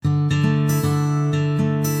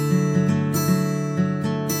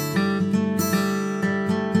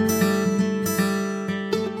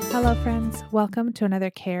Welcome to another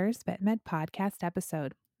CARES VetMed podcast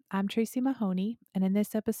episode. I'm Tracey Mahoney, and in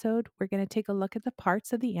this episode, we're going to take a look at the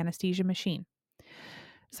parts of the anesthesia machine.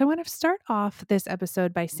 So, I want to start off this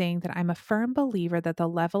episode by saying that I'm a firm believer that the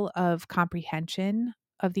level of comprehension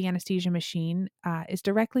of the anesthesia machine is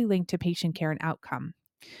directly linked to patient care and outcome.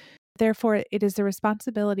 Therefore, it is the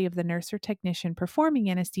responsibility of the nurse or technician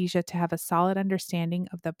performing anesthesia to have a solid understanding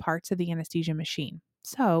of the parts of the anesthesia machine.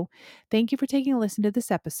 So, thank you for taking a listen to this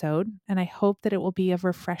episode, and I hope that it will be a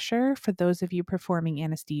refresher for those of you performing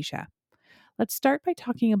anesthesia. Let's start by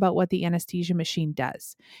talking about what the anesthesia machine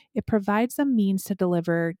does. It provides a means to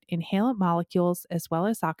deliver inhalant molecules as well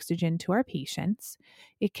as oxygen to our patients.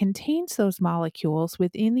 It contains those molecules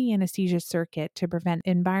within the anesthesia circuit to prevent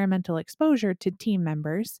environmental exposure to team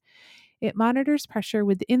members. It monitors pressure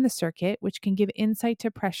within the circuit, which can give insight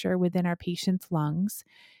to pressure within our patient's lungs.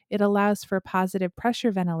 It allows for positive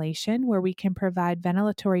pressure ventilation, where we can provide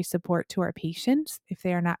ventilatory support to our patients if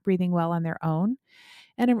they are not breathing well on their own.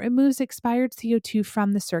 And it removes expired CO2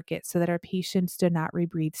 from the circuit so that our patients do not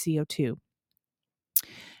rebreathe CO2.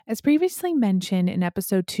 As previously mentioned in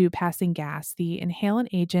episode 2, Passing Gas, the inhalant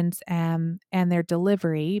agents and their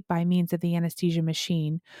delivery by means of the anesthesia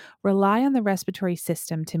machine rely on the respiratory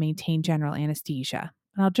system to maintain general anesthesia.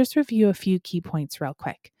 And I'll just review a few key points real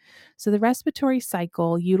quick. So, the respiratory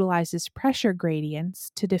cycle utilizes pressure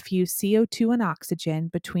gradients to diffuse CO2 and oxygen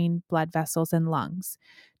between blood vessels and lungs.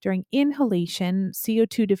 During inhalation,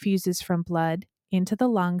 CO2 diffuses from blood into the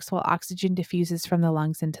lungs while oxygen diffuses from the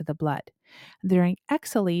lungs into the blood. During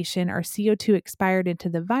exhalation, our CO2 expired into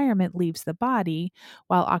the environment leaves the body,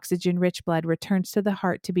 while oxygen rich blood returns to the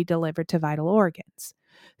heart to be delivered to vital organs.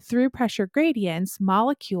 Through pressure gradients,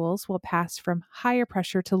 molecules will pass from higher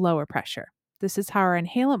pressure to lower pressure. This is how our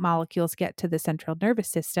inhalant molecules get to the central nervous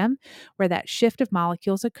system, where that shift of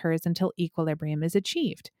molecules occurs until equilibrium is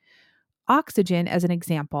achieved. Oxygen, as an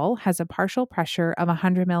example, has a partial pressure of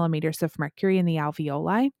 100 millimeters of mercury in the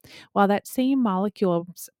alveoli, while that same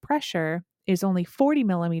molecule's pressure is only 40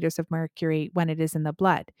 millimeters of mercury when it is in the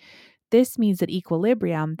blood. This means at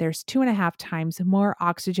equilibrium, there's 2.5 times more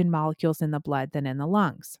oxygen molecules in the blood than in the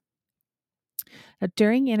lungs. Now,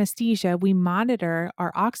 during anesthesia, we monitor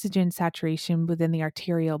our oxygen saturation within the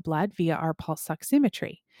arterial blood via our pulse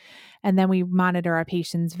oximetry. And then we monitor our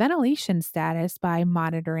patient's ventilation status by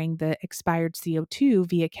monitoring the expired CO2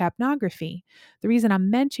 via capnography. The reason I'm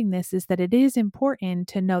mentioning this is that it is important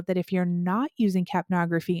to note that if you're not using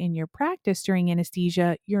capnography in your practice during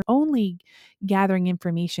anesthesia, you're only gathering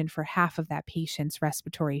information for half of that patient's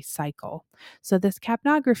respiratory cycle. So this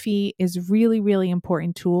capnography is really, really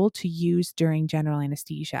important tool to use during general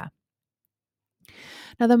anesthesia.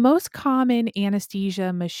 Now, the most common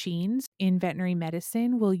anesthesia machines in veterinary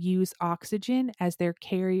medicine will use oxygen as their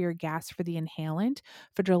carrier gas for the inhalant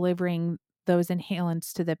for delivering those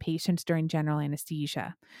inhalants to the patients during general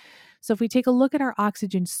anesthesia. So, if we take a look at our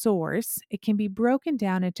oxygen source, it can be broken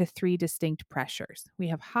down into 3 distinct pressures. We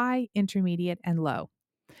have high, intermediate, and low.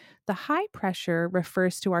 The high pressure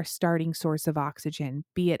refers to our starting source of oxygen,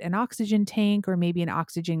 be it an oxygen tank or maybe an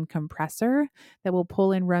oxygen compressor that will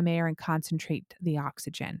pull in room air and concentrate the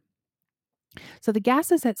oxygen. So the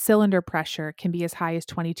gases at cylinder pressure can be as high as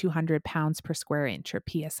 2,200 pounds per square inch or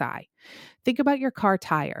PSI. Think about your car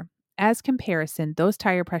tire. As comparison, those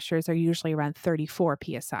tire pressures are usually around 34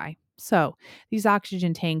 PSI. So these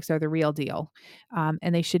oxygen tanks are the real deal,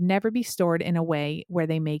 and they should never be stored in a way where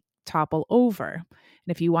they may topple over.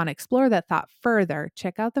 And if you want to explore that thought further,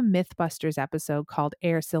 check out the Mythbusters episode called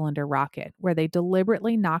Air Cylinder Rocket, where they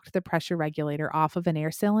deliberately knocked the pressure regulator off of an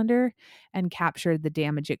air cylinder and captured the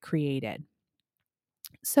damage it created.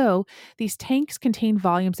 So these tanks contain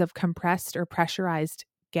volumes of compressed or pressurized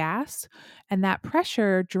gas, and that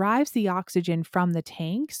pressure drives the oxygen from the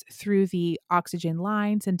tanks through the oxygen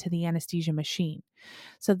lines into the anesthesia machine.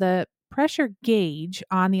 So the pressure gauge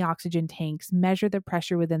on the oxygen tanks measure the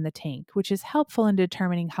pressure within the tank, which is helpful in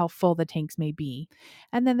determining how full the tanks may be.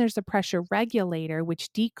 And then there's a pressure regulator,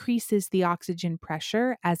 which decreases the oxygen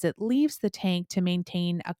pressure as it leaves the tank to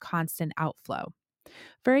maintain a constant outflow.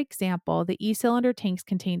 For example, the E-cylinder tanks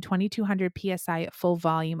contain 2,200 psi at full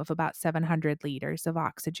volume of about 700 liters of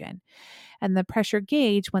oxygen. And the pressure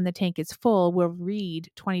gauge, when the tank is full, will read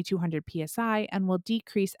 2,200 psi and will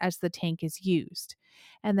decrease as the tank is used.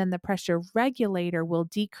 And then the pressure regulator will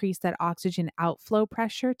decrease that oxygen outflow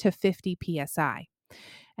pressure to 50 psi.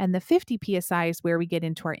 And the 50 psi is where we get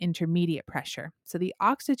into our intermediate pressure. So the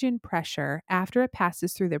oxygen pressure, after it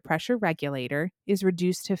passes through the pressure regulator, is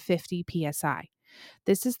reduced to 50 psi.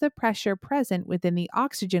 This is the pressure present within the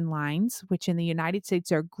oxygen lines, which in the United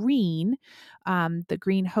States are green, the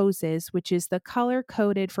green hoses, which is the color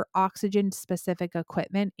coded for oxygen specific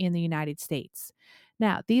equipment in the United States.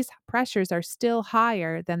 Now, these pressures are still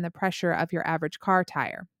higher than the pressure of your average car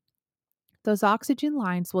tire. Those oxygen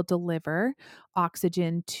lines will deliver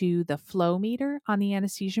oxygen to the flow meter on the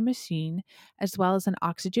anesthesia machine, as well as an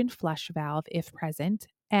oxygen flush valve, if present,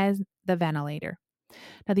 as the ventilator.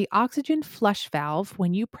 Now, the oxygen flush valve,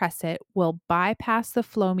 when you press it, will bypass the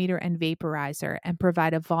flow meter and vaporizer and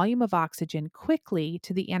provide a volume of oxygen quickly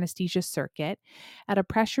to the anesthesia circuit at a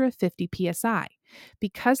pressure of 50 psi.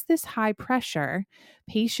 Because this high pressure,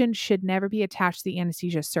 patients should never be attached to the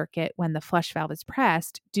anesthesia circuit when the flush valve is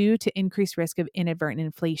pressed due to increased risk of inadvertent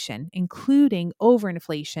inflation, including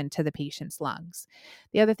overinflation to the patient's lungs.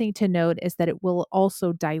 The other thing to note is that it will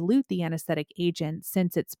also dilute the anesthetic agent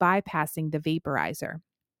since it's bypassing the vaporizer.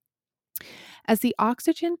 As the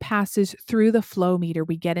oxygen passes through the flow meter,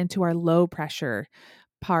 we get into our low pressure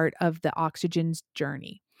part of the oxygen's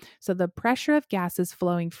journey. So the pressure of gases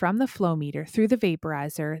flowing from the flow meter through the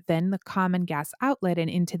vaporizer, then the common gas outlet and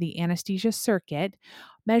into the anesthesia circuit,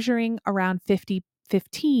 measuring around 15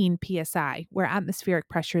 psi, where atmospheric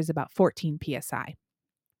pressure is about 14 psi.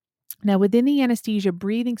 Now, within the anesthesia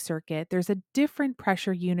breathing circuit, there's a different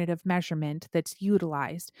pressure unit of measurement that's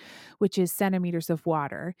utilized, which is centimeters of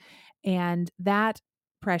water, and that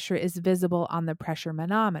pressure is visible on the pressure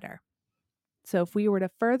manometer. So, if we were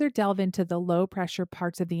to further delve into the low pressure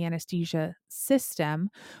parts of the anesthesia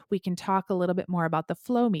system, we can talk a little bit more about the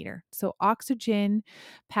flow meter. So, oxygen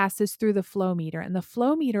passes through the flow meter, and the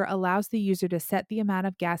flow meter allows the user to set the amount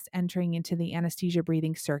of gas entering into the anesthesia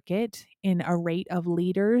breathing circuit in a rate of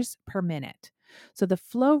liters per minute. So, the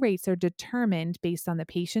flow rates are determined based on the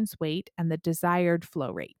patient's weight and the desired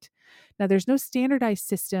flow rate. Now, there's no standardized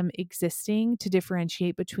system existing to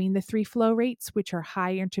differentiate between the three flow rates, which are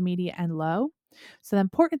high, intermediate, and low. So, the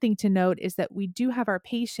important thing to note is that we do have our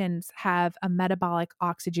patients have a metabolic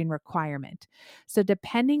oxygen requirement. So,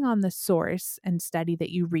 depending on the source and study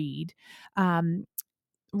that you read,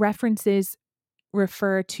 references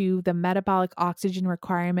refer to the metabolic oxygen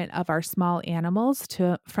requirement of our small animals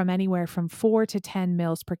from anywhere from 4 to 10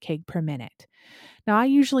 mils per kg per minute. Now, I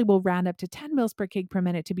usually will round up to 10 mils per kg per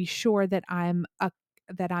minute to be sure that I'm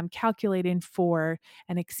calculating for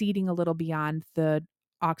and exceeding a little beyond the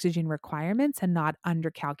oxygen requirements and not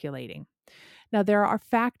undercalculating. Now, there are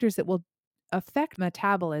factors that will affect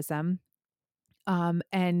metabolism,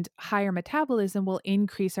 and higher metabolism will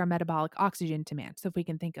increase our metabolic oxygen demand. So, if we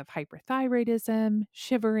can think of hyperthyroidism,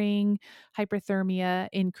 shivering, hyperthermia,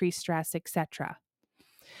 increased stress, etc.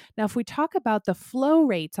 Now, if we talk about the flow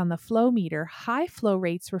rates on the flow meter, high flow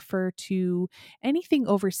rates refer to anything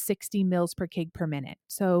over 60 mils per kg per minute.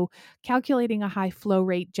 So, calculating a high flow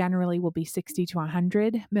rate generally will be 60 to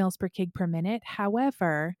 100 mils per kg per minute.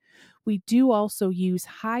 However, we do also use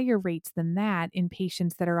higher rates than that in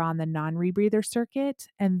patients that are on the non-rebreather circuit,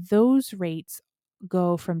 and those rates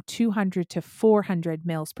go from 200 to 400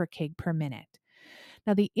 mils per kg per minute.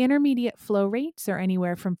 Now, the intermediate flow rates are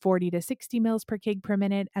anywhere from 40 to 60 mils per kg per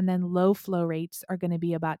minute, and then low flow rates are going to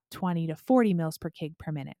be about 20 to 40 mils per kg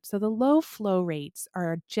per minute. So the low flow rates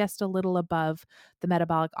are just a little above the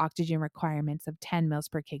metabolic oxygen requirements of 10 mils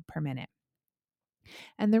per kg per minute.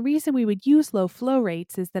 And the reason we would use low flow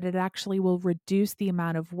rates is that it actually will reduce the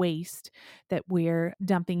amount of waste that we're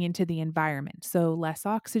dumping into the environment. So less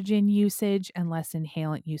oxygen usage and less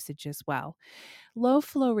inhalant usage as well. Low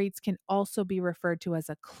flow rates can also be referred to as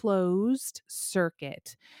a closed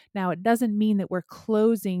circuit. Now, it doesn't mean that we're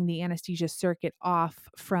closing the anesthesia circuit off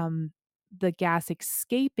from the gas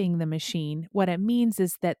escaping the machine. What it means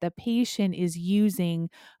is that the patient is using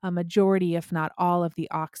a majority, if not all, of the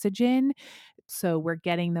oxygen. So we're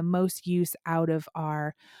getting the most use out of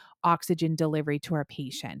our oxygen delivery to our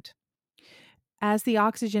patient. As the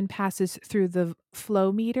oxygen passes through the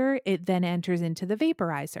flow meter, it then enters into the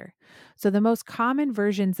vaporizer. So the most common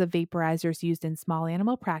versions of vaporizers used in small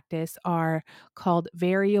animal practice are called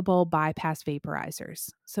variable bypass vaporizers.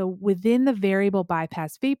 So within the variable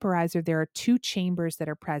bypass vaporizer, there are two chambers that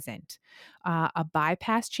are present, a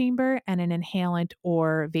bypass chamber and an inhalant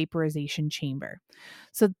or vaporization chamber.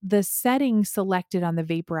 So the setting selected on the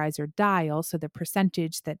vaporizer dial, so the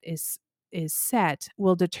percentage that is set,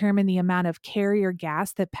 will determine the amount of carrier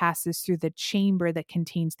gas that passes through the chamber that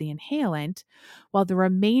contains the inhalant, while the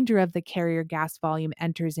remainder of the carrier gas volume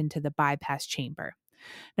enters into the bypass chamber.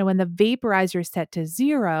 Now, when the vaporizer is set to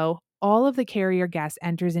 0, all of the carrier gas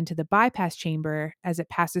enters into the bypass chamber as it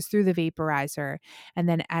passes through the vaporizer. And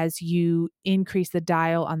then as you increase the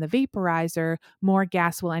dial on the vaporizer, more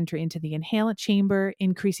gas will enter into the inhalant chamber,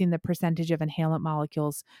 increasing the percentage of inhalant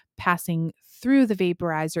molecules passing through the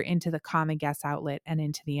vaporizer into the common gas outlet and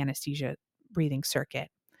into the anesthesia breathing circuit.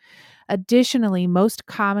 Additionally, most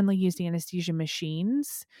commonly used anesthesia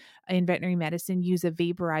machines in veterinary medicine use a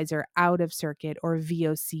vaporizer out of circuit or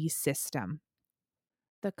VOC system.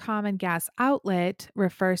 The common gas outlet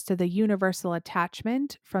refers to the universal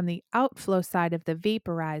attachment from the outflow side of the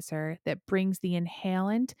vaporizer that brings the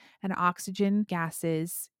inhalant and oxygen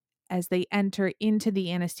gases as they enter into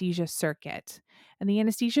the anesthesia circuit. And the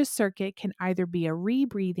anesthesia circuit can either be a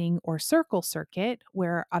rebreathing or circle circuit,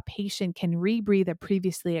 where a patient can rebreathe a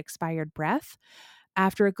previously expired breath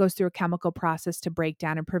after it goes through a chemical process to break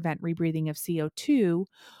down and prevent rebreathing of CO2,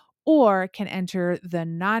 or can enter the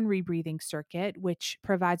non-rebreathing circuit, which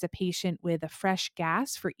provides a patient with a fresh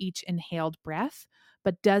gas for each inhaled breath,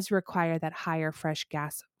 but does require that higher fresh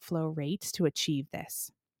gas flow rates to achieve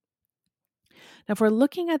this. Now, if we're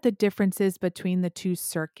looking at the differences between the two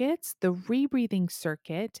circuits, the rebreathing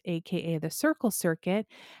circuit, aka the circle circuit,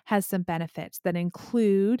 has some benefits that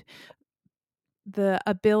include the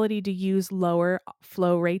ability to use lower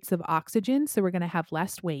flow rates of oxygen, so we're going to have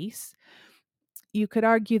less waste. You could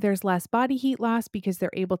argue there's less body heat loss because they're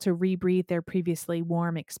able to rebreathe their previously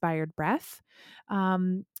warm expired breath.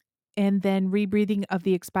 And then rebreathing of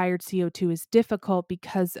the expired CO2 is difficult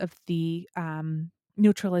because of the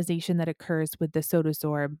neutralization that occurs with the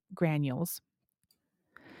sotasorb granules.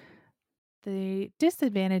 The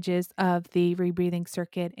disadvantages of the rebreathing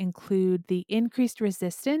circuit include the increased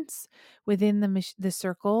resistance within the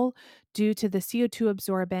circle due to the CO2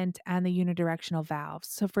 absorbent and the unidirectional valves.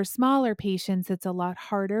 So, for smaller patients, it's a lot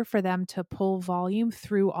harder for them to pull volume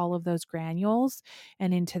through all of those granules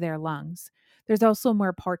and into their lungs. There's also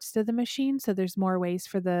more parts to the machine, so there's more ways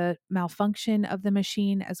for the malfunction of the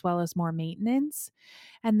machine as well as more maintenance.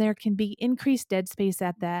 And there can be increased dead space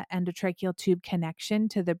at the endotracheal tube connection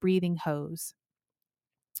to the breathing hose.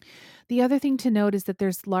 The other thing to note is that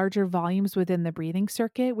there's larger volumes within the breathing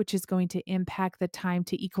circuit, which is going to impact the time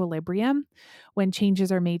to equilibrium when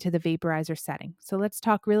changes are made to the vaporizer setting. So let's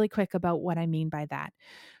talk really quick about what I mean by that.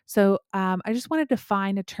 So I just want to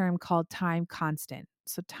define a term called time constant.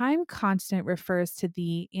 So time constant refers to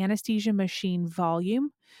the anesthesia machine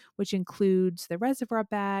volume, which includes the reservoir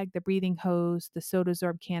bag, the breathing hose, the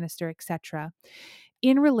sotasorb canister, etc.,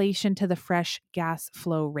 in relation to the fresh gas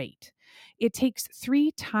flow rate. It takes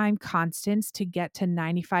 3 time constants to get to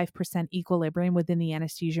 95% equilibrium within the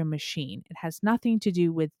anesthesia machine. It has nothing to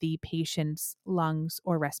do with the patient's lungs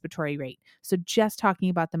or respiratory rate. So, just talking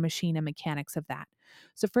about the machine and mechanics of that.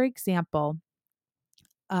 So, for example,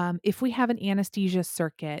 if we have an anesthesia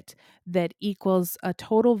circuit that equals a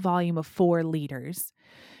total volume of 4 liters,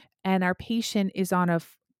 and our patient is on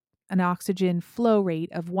an oxygen flow rate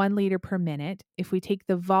of 1 liter per minute, if we take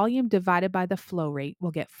the volume divided by the flow rate, we'll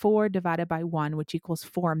get 4 divided by 1, which equals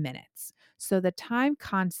 4 minutes. So the time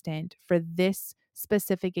constant for this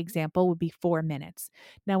specific example would be 4 minutes.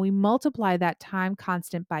 Now we multiply that time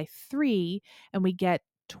constant by 3 and we get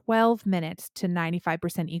 12 minutes to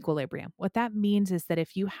 95% equilibrium. What that means is that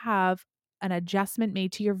if you have an adjustment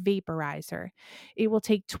made to your vaporizer, it will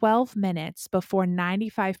take 12 minutes before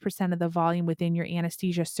 95% of the volume within your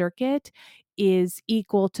anesthesia circuit is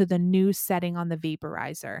equal to the new setting on the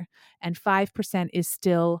vaporizer, and 5% is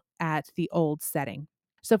still at the old setting.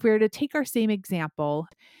 So if we were to take our same example,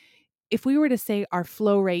 if we were to say our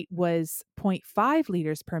flow rate was zero point 0.5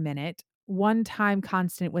 liters per minute, one time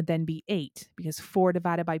constant would then be 8, because 4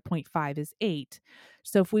 divided by 0.5 is 8.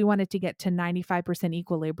 So if we wanted to get to 95%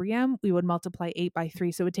 equilibrium, we would multiply 8 by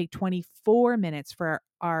 3. So it would take 24 minutes for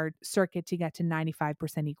our circuit to get to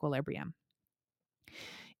 95% equilibrium.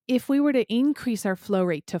 If we were to increase our flow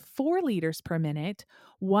rate to 4 liters per minute,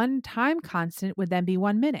 one time constant would then be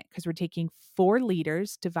 1 minute, because we're taking 4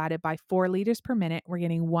 liters divided by 4 liters per minute, we're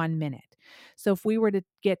getting 1 minute. So if we were to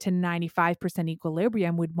get to 95%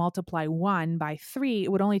 equilibrium, we'd multiply 1 by 3.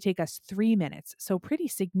 It would only take us 3 minutes. So pretty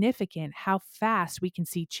significant how fast we can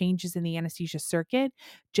see changes in the anesthesia circuit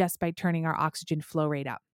just by turning our oxygen flow rate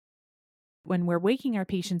up. When we're waking our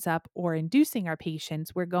patients up or inducing our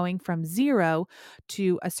patients, we're going from 0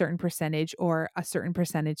 to a certain percentage or a certain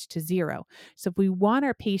percentage to 0. So if we want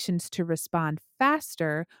our patients to respond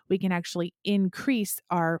faster, we can actually increase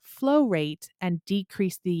our flow rate and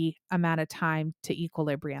decrease the amount of time to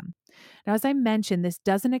equilibrium. Now, as I mentioned, this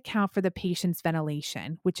doesn't account for the patient's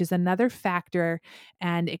ventilation, which is another factor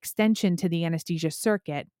and extension to the anesthesia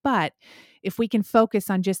circuit. But if we can focus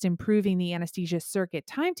on just improving the anesthesia circuit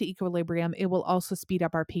time to equilibrium, it will also speed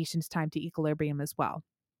up our patient's time to equilibrium as well.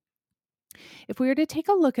 If we were to take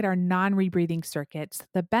a look at our non-rebreathing circuits,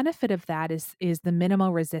 the benefit of that is the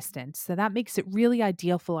minimal resistance. So that makes it really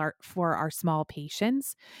ideal for our small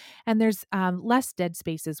patients. And there's less dead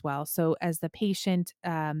space as well. So as the patient,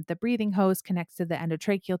 the breathing hose connects to the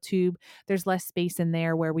endotracheal tube, there's less space in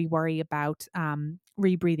there where we worry about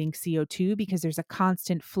rebreathing CO2 because there's a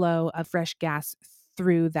constant flow of fresh gas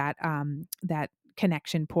through that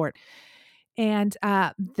connection port. And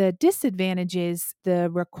the disadvantage is the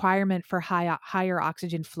requirement for higher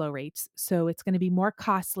oxygen flow rates. So it's going to be more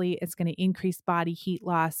costly. It's going to increase body heat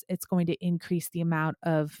loss. It's going to increase the amount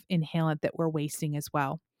of inhalant that we're wasting as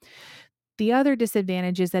well. The other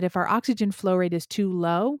disadvantage is that if our oxygen flow rate is too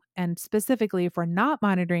low, and specifically if we're not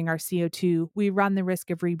monitoring our CO2, we run the risk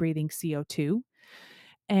of rebreathing CO2.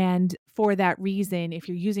 And for that reason, if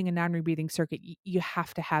you're using a non-rebreathing circuit, you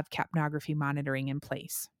have to have capnography monitoring in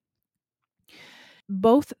place.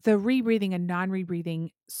 Both the rebreathing and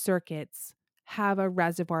non-rebreathing circuits have a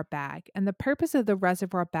reservoir bag. And the purpose of the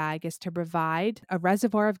reservoir bag is to provide a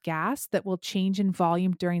reservoir of gas that will change in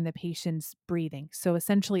volume during the patient's breathing. So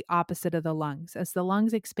essentially opposite of the lungs. As the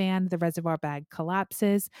lungs expand, the reservoir bag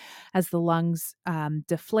collapses. As the lungs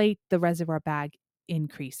deflate, the reservoir bag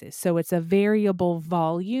increases. So it's a variable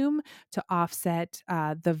volume to offset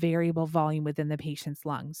the variable volume within the patient's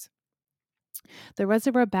lungs. The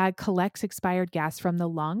reservoir bag collects expired gas from the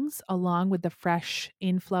lungs along with the fresh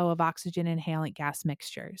inflow of oxygen inhalant gas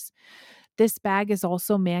mixtures. This bag is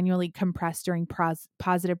also manually compressed during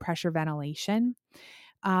positive pressure ventilation.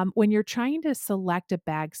 When you're trying to select a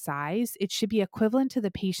bag size, it should be equivalent to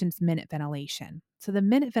the patient's minute ventilation. So, the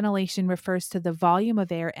minute ventilation refers to the volume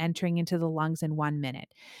of air entering into the lungs in 1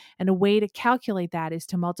 minute. And a way to calculate that is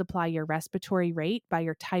to multiply your respiratory rate by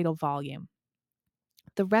your tidal volume.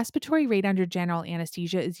 The respiratory rate under general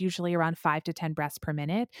anesthesia is usually around 5 to 10 breaths per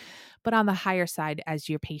minute, but on the higher side as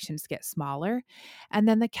your patients get smaller. And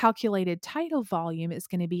then the calculated tidal volume is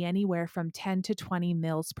going to be anywhere from 10 to 20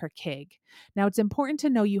 mils per kg. Now, it's important to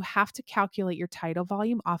know you have to calculate your tidal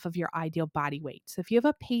volume off of your ideal body weight. So if you have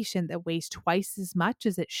a patient that weighs twice as much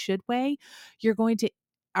as it should weigh, you're going to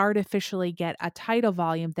artificially get a tidal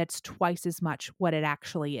volume that's twice as much what it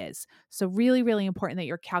actually is. So really, really important that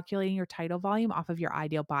you're calculating your tidal volume off of your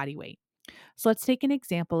ideal body weight. So let's take an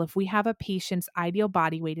example. If we have a patient's ideal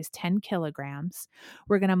body weight is 10 kilograms,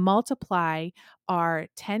 we're going to multiply our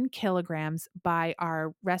 10 kilograms by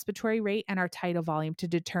our respiratory rate and our tidal volume to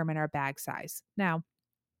determine our bag size. Now,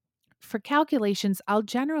 for calculations, I'll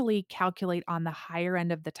generally calculate on the higher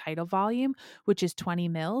end of the tidal volume, which is 20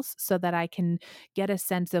 mils, so that I can get a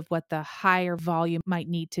sense of what the higher volume might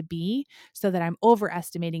need to be so that I'm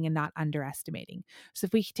overestimating and not underestimating. So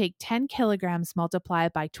if we take 10 kilograms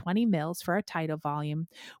multiplied by 20 mils for a tidal volume,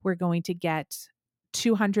 we're going to get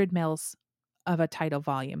 200 mils of a tidal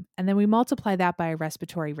volume. And then we multiply that by a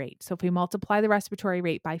respiratory rate. So if we multiply the respiratory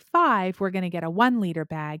rate by 5, we're going to get a 1 liter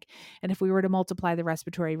bag. And if we were to multiply the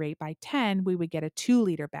respiratory rate by 10, we would get a 2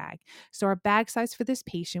 liter bag. So our bag size for this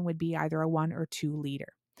patient would be either a 1 or 2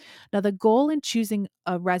 liter. Now, the goal in choosing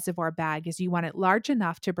a reservoir bag is you want it large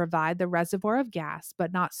enough to provide the reservoir of gas,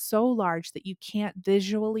 but not so large that you can't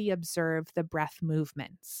visually observe the breath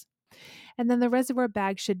movements. And then the reservoir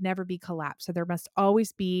bag should never be collapsed. So there must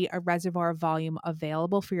always be a reservoir volume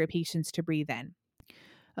available for your patients to breathe in.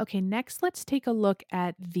 Okay, next let's take a look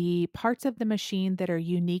at the parts of the machine that are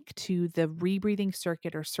unique to the rebreathing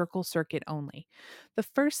circuit or circle circuit only. The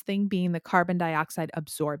first thing being the carbon dioxide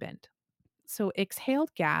absorbent. So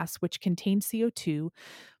exhaled gas, which contains CO2,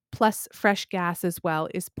 plus fresh gas as well,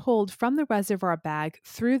 is pulled from the reservoir bag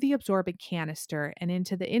through the absorbent canister and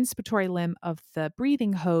into the inspiratory limb of the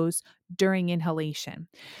breathing hose during inhalation.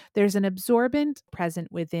 There's an absorbent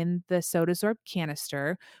present within the Sodasorb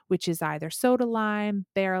canister, which is either soda lime,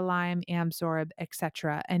 Bear lime, Amsorb,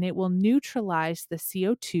 etc., and it will neutralize the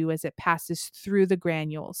CO2 as it passes through the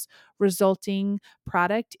granules. Resulting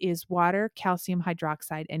product is water, calcium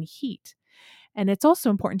hydroxide, and heat. And it's also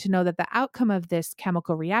important to know that the outcome of this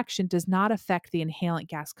chemical reaction does not affect the inhalant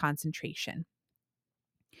gas concentration.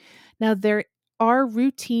 Now, there are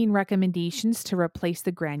routine recommendations to replace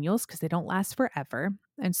the granules because they don't last forever.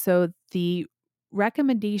 And so the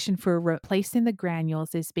recommendation for replacing the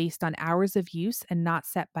granules is based on hours of use and not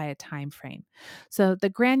set by a time frame. So the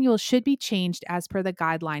granules should be changed as per the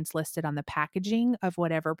guidelines listed on the packaging of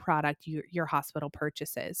whatever product your hospital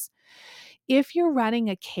purchases. If you're running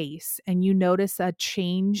a case and you notice a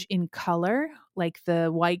change in color, like the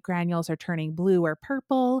white granules are turning blue or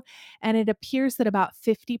purple, and it appears that about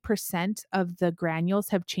 50% of the granules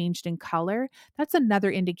have changed in color, that's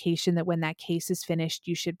another indication that when that case is finished,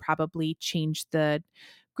 you should probably change the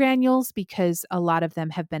granules because a lot of them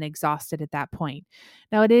have been exhausted at that point.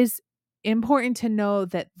 Now, it is important to know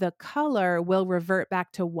that the color will revert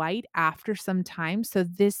back to white after some time. So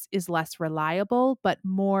this is less reliable, but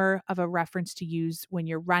more of a reference to use when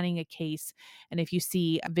you're running a case. And if you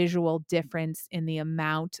see a visual difference in the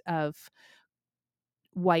amount of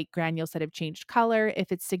white granules that have changed color,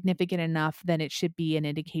 if it's significant enough, then it should be an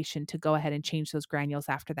indication to go ahead and change those granules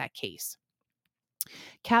after that case.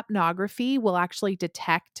 Capnography will actually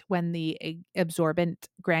detect when the absorbent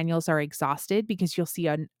granules are exhausted because you'll see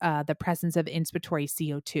the presence of inspiratory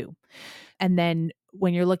CO2. And then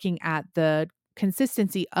when you're looking at the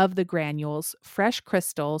consistency of the granules, fresh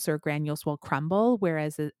crystals or granules will crumble,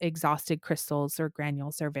 whereas exhausted crystals or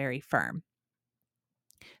granules are very firm.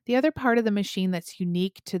 The other part of the machine that's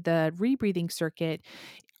unique to the rebreathing circuit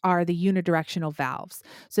are the unidirectional valves.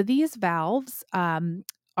 So these valves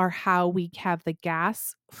are how we have the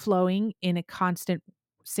gas flowing in a constant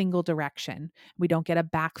single direction. We don't get a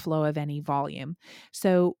backflow of any volume.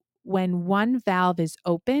 So when one valve is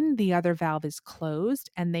open, the other valve is closed,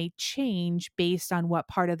 and they change based on what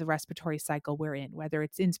part of the respiratory cycle we're in, whether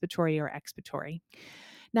it's inspiratory or expiratory.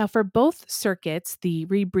 Now, for both circuits, the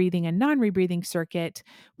rebreathing and non-rebreathing circuit,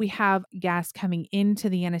 we have gas coming into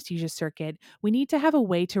the anesthesia circuit. We need to have a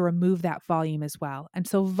way to remove that volume as well. And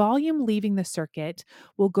so volume leaving the circuit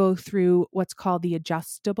will go through what's called the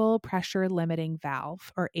adjustable pressure limiting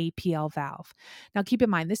valve, or APL valve. Now, keep in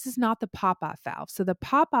mind, this is not the pop-off valve. So the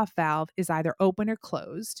pop-off valve is either open or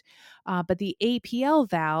closed, but the APL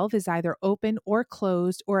valve is either open or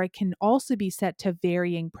closed, or it can also be set to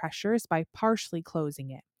varying pressures by partially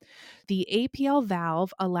closing it. The APL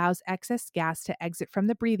valve allows excess gas to exit from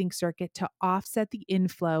the breathing circuit to offset the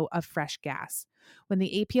inflow of fresh gas. When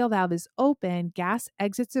the APL valve is open, gas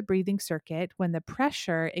exits the breathing circuit when the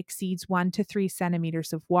pressure exceeds 1 to 3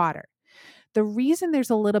 centimeters of water. The reason there's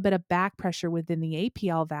a little bit of back pressure within the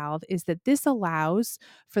APL valve is that this allows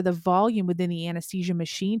for the volume within the anesthesia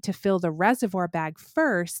machine to fill the reservoir bag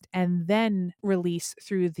first and then release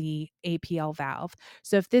through the APL valve.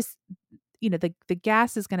 So if this the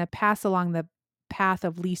gas is going to pass along the path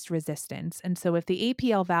of least resistance. And so if the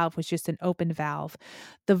APL valve was just an open valve,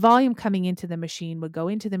 the volume coming into the machine would go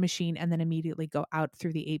into the machine and then immediately go out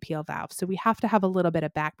through the APL valve. So we have to have a little bit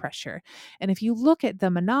of back pressure. And if you look at the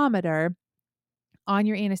manometer on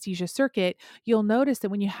your anesthesia circuit, you'll notice that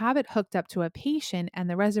when you have it hooked up to a patient and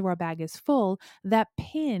the reservoir bag is full, that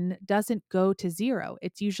pin doesn't go to zero.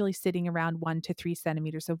 It's usually sitting around 1 to 3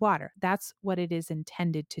 centimeters of water. That's what it is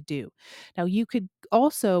intended to do. Now, you could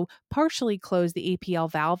also partially close the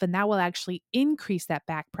APL valve, and that will actually increase that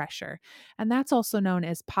back pressure. And that's also known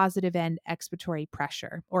as positive end expiratory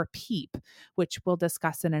pressure, or PEEP, which we'll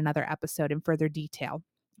discuss in another episode in further detail.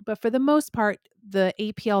 But for the most part, the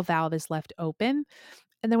APL valve is left open.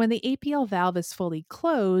 And then when the APL valve is fully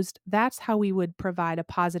closed, that's how we would provide a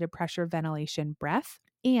positive pressure ventilation breath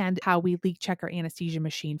and how we leak check our anesthesia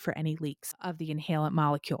machine for any leaks of the inhalant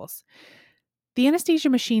molecules. The anesthesia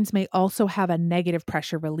machines may also have a negative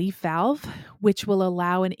pressure relief valve, which will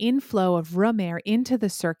allow an inflow of room air into the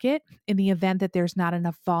circuit in the event that there's not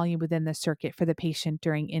enough volume within the circuit for the patient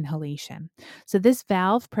during inhalation. So this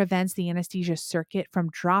valve prevents the anesthesia circuit from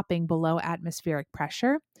dropping below atmospheric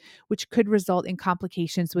pressure, which could result in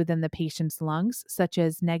complications within the patient's lungs, such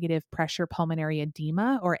as negative pressure pulmonary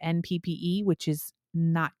edema, or NPPE, which is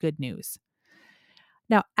not good news.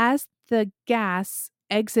 Now, as the gas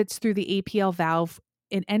exits through the APL valve,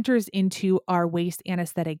 it enters into our waste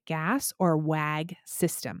anesthetic gas, or WAG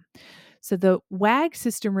system. So the WAG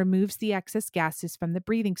system removes the excess gases from the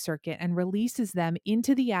breathing circuit and releases them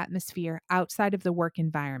into the atmosphere outside of the work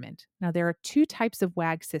environment. Now, there are two types of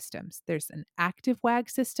WAG systems. There's an active WAG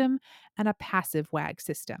system and a passive WAG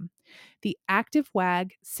system. The active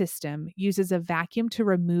WAG system uses a vacuum to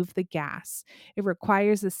remove the gas. It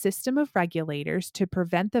requires a system of regulators to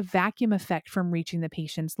prevent the vacuum effect from reaching the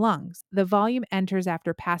patient's lungs. The volume enters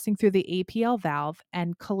after passing through the APL valve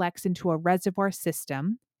and collects into a reservoir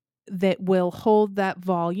system that will hold that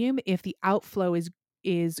volume if the outflow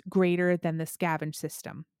is greater than the scavenge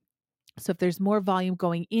system. So if there's more volume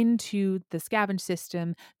going into the scavenge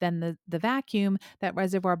system than the vacuum, that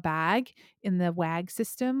reservoir bag in the WAG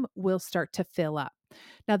system will start to fill up.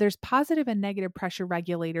 Now, there's positive and negative pressure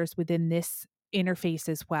regulators within this interface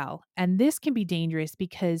as well. And this can be dangerous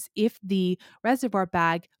because if the reservoir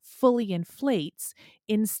bag fully inflates,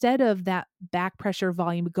 instead of that back pressure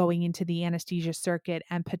volume going into the anesthesia circuit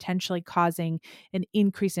and potentially causing an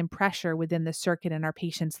increase in pressure within the circuit in our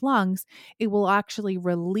patient's lungs, it will actually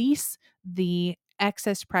release the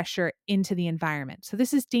excess pressure into the environment. So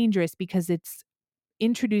this is dangerous because it's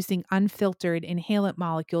introducing unfiltered inhalant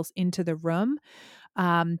molecules into the room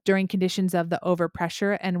during conditions of the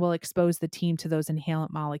overpressure and will expose the team to those inhalant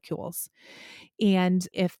molecules. And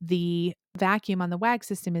if the vacuum on the WAG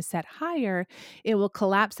system is set higher, it will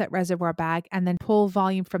collapse that reservoir bag and then pull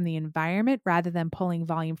volume from the environment rather than pulling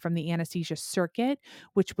volume from the anesthesia circuit,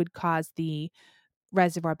 which would cause the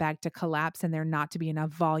reservoir bag to collapse and there not to be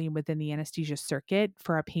enough volume within the anesthesia circuit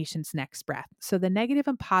for a patient's next breath. So the negative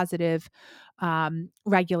and positive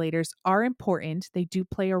regulators are important. They do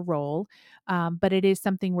play a role, but it is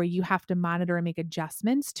something where you have to monitor and make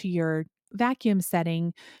adjustments to your vacuum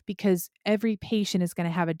setting because every patient is going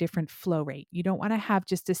to have a different flow rate. You don't want to have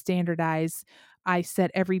just a standardized, I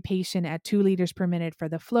set every patient at 2 liters per minute for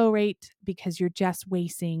the flow rate because you're just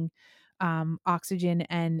wasting oxygen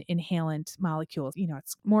and inhalant molecules.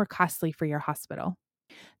 It's more costly for your hospital.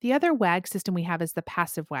 The other WAG system we have is the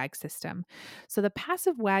passive WAG system. So the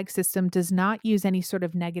passive WAG system does not use any sort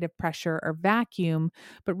of negative pressure or vacuum,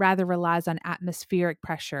 but rather relies on atmospheric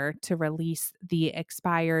pressure to release the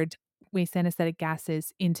expired waste anesthetic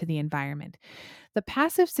gases into the environment. The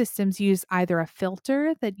passive systems use either a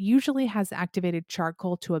filter that usually has activated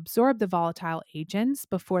charcoal to absorb the volatile agents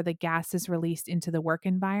before the gas is released into the work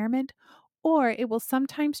environment, or it will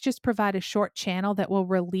sometimes just provide a short channel that will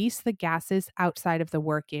release the gases outside of the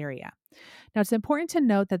work area. Now, it's important to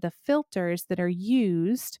note that the filters that are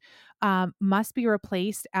used must be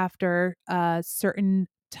replaced after a certain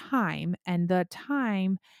time, and the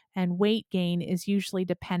time and weight gain is usually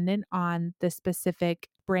dependent on the specific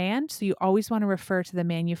brand. So, you always want to refer to the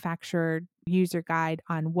manufacturer user guide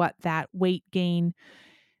on what that weight gain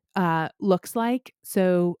looks like.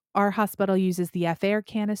 So our hospital uses the F-Air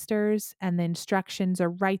canisters, and the instructions are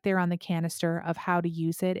right there on the canister of how to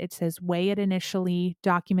use it. It says weigh it initially,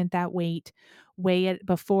 document that weight, weigh it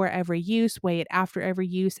before every use, weigh it after every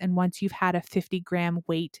use. And once you've had a 50-gram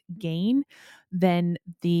weight gain, then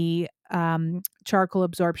the charcoal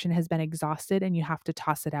absorption has been exhausted and you have to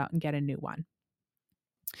toss it out and get a new one.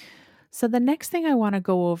 So, the next thing I want to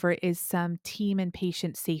go over is some team and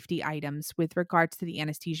patient safety items with regards to the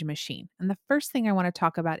anesthesia machine. And the first thing I want to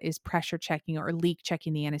talk about is pressure checking or leak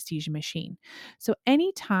checking the anesthesia machine. So,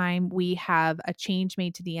 anytime we have a change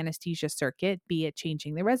made to the anesthesia circuit, be it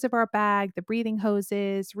changing the reservoir bag, the breathing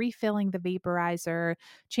hoses, refilling the vaporizer,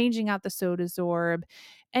 changing out the soda sorb,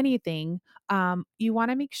 anything, you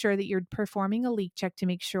want to make sure that you're performing a leak check to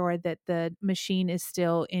make sure that the machine is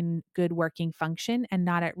still in good working function and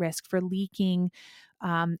not at risk for leaking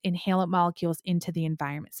inhalant molecules into the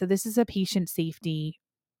environment. So, this is a patient safety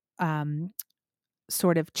um,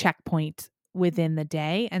 sort of checkpoint within the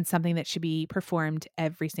day and something that should be performed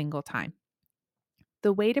every single time.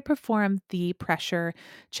 The way to perform the pressure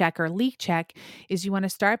check or leak check is you want to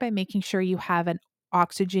start by making sure you have an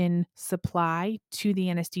oxygen supply to the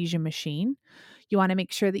anesthesia machine. You want to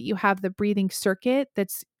make sure that you have the breathing circuit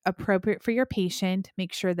that's appropriate for your patient.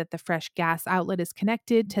 Make sure that the fresh gas outlet is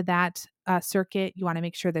connected to that circuit. You want to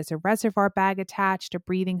make sure there's a reservoir bag attached, a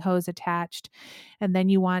breathing hose attached, and then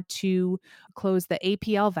you want to close the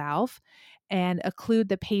APL valve and occlude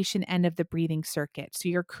the patient end of the breathing circuit. So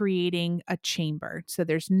you're creating a chamber. So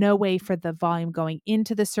there's no way for the volume going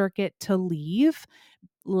into the circuit to leave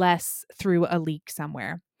less through a leak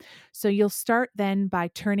somewhere. So you'll start then by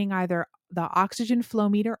turning either the oxygen flow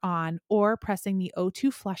meter on or pressing the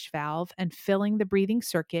O2 flush valve and filling the breathing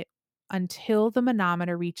circuit until the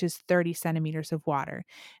manometer reaches 30 centimeters of water.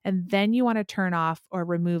 And then you want to turn off or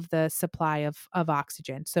remove the supply of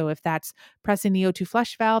oxygen. So if that's pressing the O2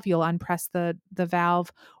 flush valve, you'll unpress the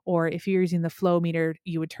valve, or if you're using the flow meter,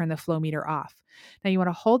 you would turn the flow meter off. Now you want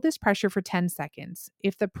to hold this pressure for 10 seconds.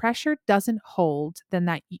 If the pressure doesn't hold, then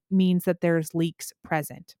that means that there's leaks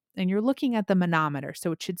present. And you're looking at the manometer,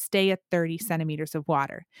 so it should stay at 30 centimeters of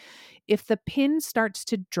water. If the pin starts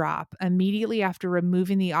to drop immediately after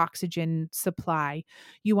removing the oxygen supply,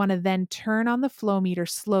 you want to then turn on the flow meter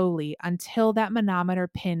slowly until that manometer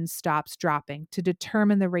pin stops dropping to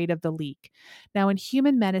determine the rate of the leak. Now, in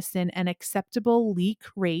human medicine, an acceptable leak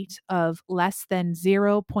rate of less than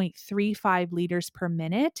 0.35 liters per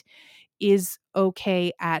minute is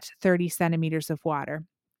okay at 30 centimeters of water.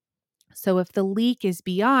 So if the leak is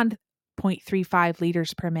beyond 0.35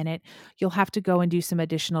 liters per minute, you'll have to go and do some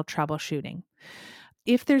additional troubleshooting.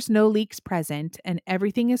 If there's no leaks present and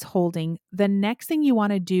everything is holding, the next thing you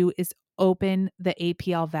want to do is open the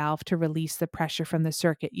APL valve to release the pressure from the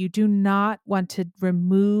circuit. You do not want to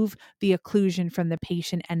remove the occlusion from the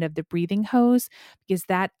patient end of the breathing hose, because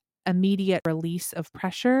that immediate release of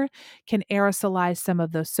pressure can aerosolize some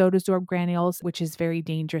of those sotasorb granules, which is very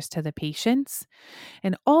dangerous to the patients.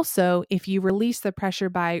 And also, if you release the pressure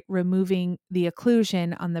by removing the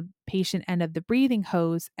occlusion on the patient end of the breathing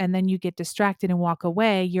hose, and then you get distracted and walk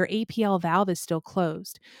away, your APL valve is still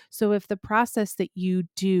closed. So if the process that you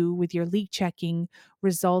do with your leak checking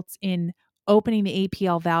results in opening the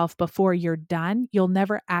APL valve before you're done, you'll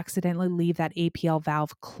never accidentally leave that APL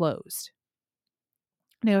valve closed.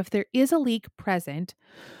 Now, if there is a leak present,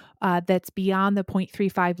 that's beyond the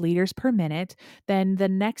 0.35 liters per minute, then the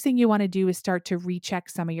next thing you want to do is start to recheck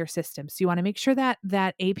some of your systems. So you want to make sure that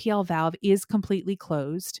that APL valve is completely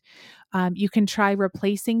closed. You can try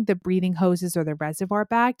replacing the breathing hoses or the reservoir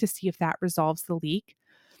bag to see if that resolves the leak.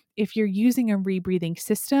 If you're using a rebreathing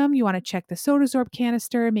system, you want to check the sotasorb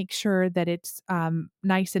canister, make sure that it's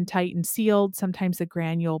nice and tight and sealed. Sometimes the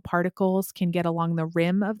granule particles can get along the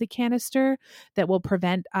rim of the canister that will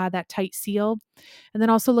prevent that tight seal. And then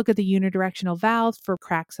also look at the unidirectional valves for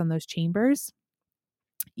cracks on those chambers.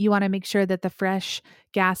 You want to make sure that the fresh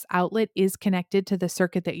gas outlet is connected to the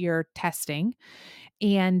circuit that you're testing.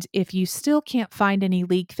 And if you still can't find any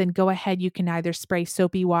leak, then go ahead. You can either spray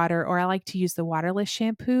soapy water, or I like to use the waterless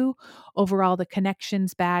shampoo over all the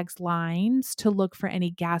connections, bags, lines to look for any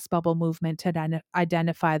gas bubble movement to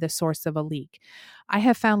identify the source of a leak. I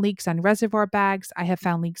have found leaks on reservoir bags. I have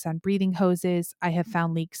found leaks on breathing hoses. I have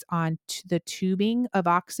found leaks on the tubing of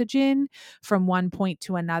oxygen from one point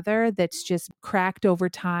to another that's just cracked over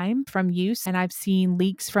time from use. And I've seen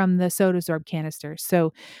leaks from the sotasorb canister.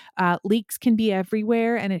 So leaks can be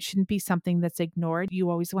everywhere, and it shouldn't be something that's ignored. You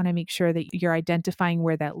always want to make sure that you're identifying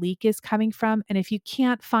where that leak is coming from. And if you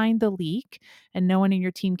can't find the leak and no one in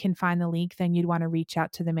your team can find the leak, then you'd want to reach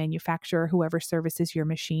out to the manufacturer, whoever services your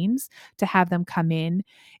machines, to have them come in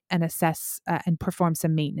and assess and perform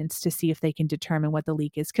some maintenance to see if they can determine what the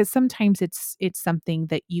leak is. Because sometimes it's something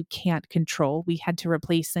that you can't control. We had to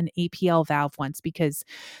replace an APL valve once because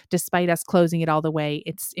despite us closing it all the way,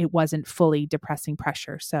 it wasn't fully depressing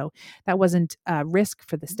pressure. So that wasn't a risk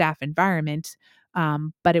for the staff environment,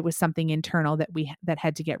 but it was something internal that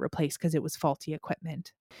had to get replaced because it was faulty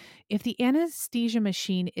equipment. If the anesthesia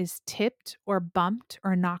machine is tipped or bumped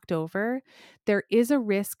or knocked over, there is a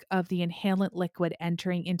risk of the inhalant liquid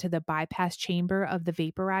entering into the bypass chamber of the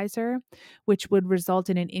vaporizer, which would result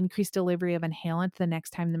in an increased delivery of inhalant the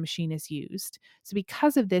next time the machine is used. So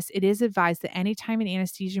because of this, it is advised that anytime an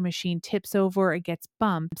anesthesia machine tips over or gets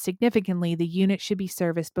bumped significantly, the unit should be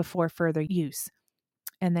serviced before further use.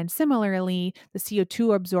 And then similarly, the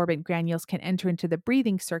CO2 absorbent granules can enter into the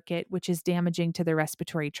breathing circuit, which is damaging to the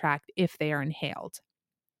respiratory tract if they are inhaled.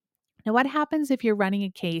 Now, what happens if you're running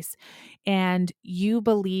a case and you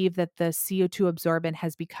believe that the CO2 absorbent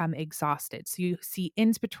has become exhausted? So you see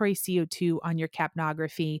inspiratory CO2 on your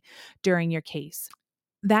capnography during your case.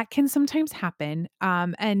 That can sometimes happen,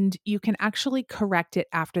 and you can actually correct it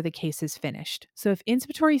after the case is finished. So if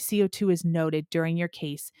inspiratory CO2 is noted during your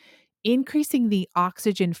case, increasing the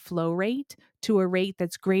oxygen flow rate to a rate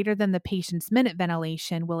that's greater than the patient's minute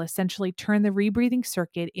ventilation will essentially turn the rebreathing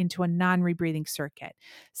circuit into a non-rebreathing circuit.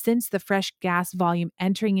 Since the fresh gas volume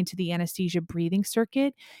entering into the anesthesia breathing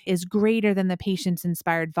circuit is greater than the patient's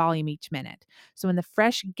inspired volume each minute. So when the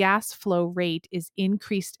fresh gas flow rate is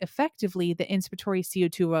increased effectively, the inspiratory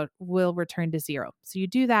CO2 will return to zero. So you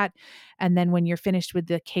do that, and then when you're finished with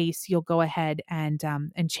the case, you'll go ahead and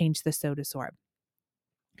change the sotasorb.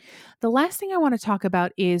 The last thing I want to talk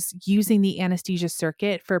about is using the anesthesia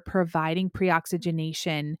circuit for providing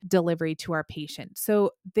pre-oxygenation delivery to our patient.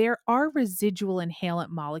 So there are residual inhalant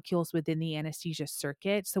molecules within the anesthesia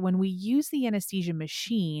circuit. So when we use the anesthesia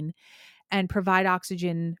machine and provide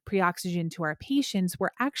pre-oxygen to our patients, we're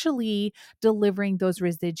actually delivering those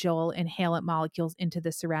residual inhalant molecules into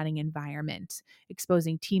the surrounding environment,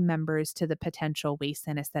 exposing team members to the potential waste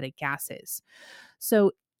anesthetic gases.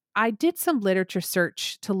 So I did some literature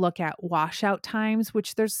search to look at washout times,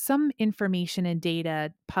 which there's some information and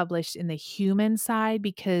data published in the human side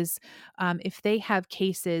because if they have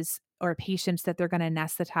cases or patients that they're going to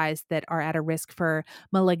anesthetize that are at a risk for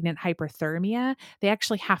malignant hyperthermia, they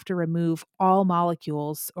actually have to remove all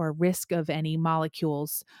molecules or risk of any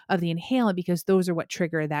molecules of the inhalant, because those are what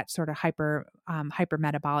trigger that sort of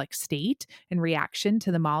hypermetabolic state in reaction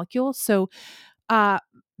to the molecules. So uh,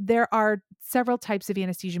 there are several types of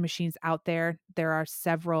anesthesia machines out there. There are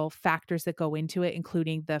several factors that go into it,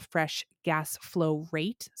 including the fresh gas flow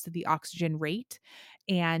rate, so the oxygen rate.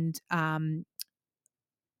 And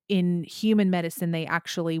in human medicine, they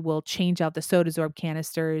actually will change out the soda-sorb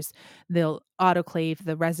canisters. They'll autoclave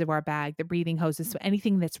the reservoir bag, the breathing hoses. So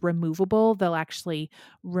anything that's removable, they'll actually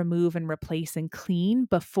remove and replace and clean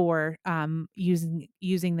before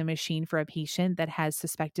using the machine for a patient that has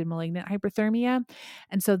suspected malignant hyperthermia.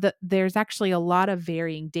 And so there's actually a lot of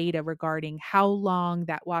varying data regarding how long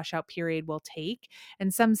that washout period will take.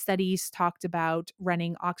 And some studies talked about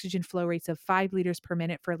running oxygen flow rates of 5 liters per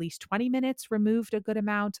minute for at least 20 minutes, removed a good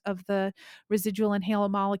amount of the residual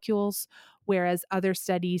inhalant molecules, whereas other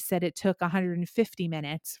studies said it took 150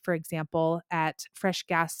 minutes, for example, at fresh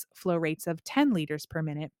gas flow rates of 10 liters per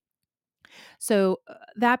minute. So,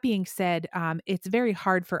 that being said, it's very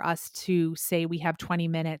hard for us to say we have 20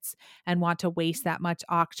 minutes and want to waste that much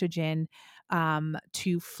oxygen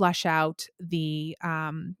to flush out the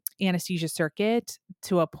anesthesia circuit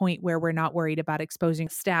to a point where we're not worried about exposing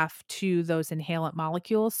staff to those inhalant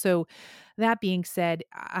molecules. So, that being said,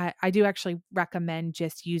 I do actually recommend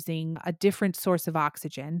just using a different source of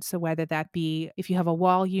oxygen. So, whether that be if you have a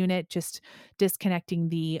wall unit, just disconnecting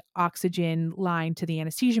the oxygen line to the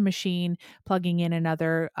anesthesia machine, plugging in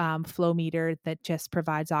another flowmeter that just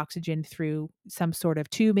provides oxygen through some sort of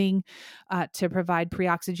tubing to provide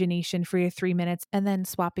pre-oxygenation for your 3 minutes, and then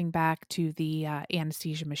swapping back to the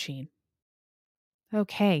anesthesia machine.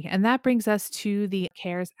 Okay, and that brings us to the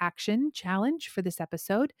CARES action challenge for this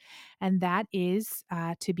episode, and that is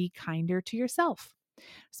to be kinder to yourself.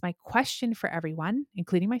 So, my question for everyone,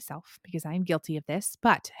 including myself, because I am guilty of this,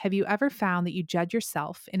 but have you ever found that you judge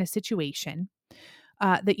yourself in a situation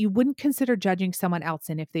that you wouldn't consider judging someone else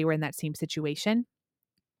in if they were in that same situation?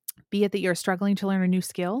 Be it that you're struggling to learn a new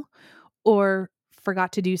skill or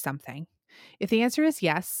forgot to do something. If the answer is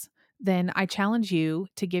yes, then I challenge you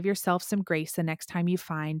to give yourself some grace the next time you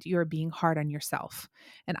find you're being hard on yourself.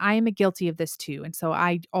 And I am guilty of this too. And so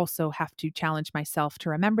I also have to challenge myself to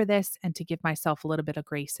remember this and to give myself a little bit of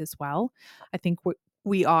grace as well. I think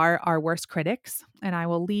we are our worst critics. And I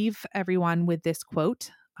will leave everyone with this quote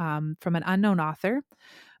from an unknown author.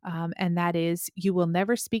 And that is, you will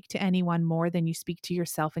never speak to anyone more than you speak to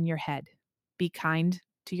yourself in your head. Be kind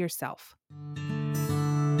to yourself.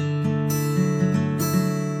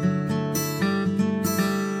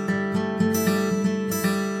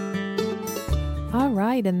 All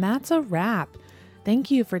right, and that's a wrap.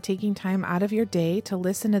 Thank you for taking time out of your day to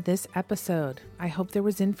listen to this episode. I hope there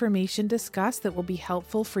was information discussed that will be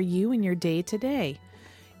helpful for you in your day to day.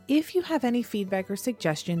 If you have any feedback or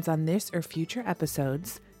suggestions on this or future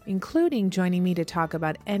episodes, including joining me to talk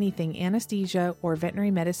about anything anesthesia or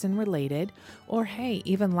veterinary medicine related, or hey,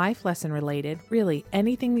 even life lesson related, really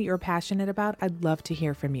anything that you're passionate about, I'd love to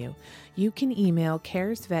hear from you. You can email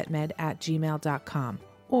caresvetmed@gmail.com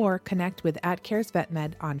or connect with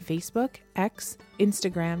 @caresvetmed on Facebook, X,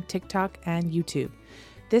 Instagram, TikTok, and YouTube.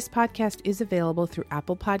 This podcast is available through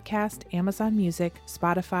Apple Podcast, Amazon Music,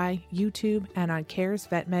 Spotify, YouTube, and on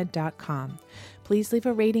caresvetmed.com. Please leave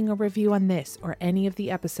a rating or review on this or any of the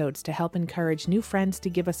episodes to help encourage new friends to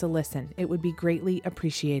give us a listen. It would be greatly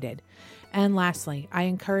appreciated. And lastly, I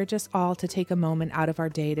encourage us all to take a moment out of our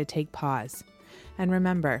day to take pause and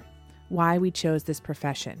remember why we chose this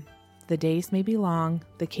profession. The days may be long,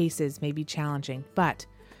 the cases may be challenging, but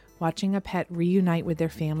watching a pet reunite with their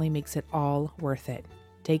family makes it all worth it.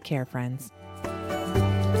 Take care, friends.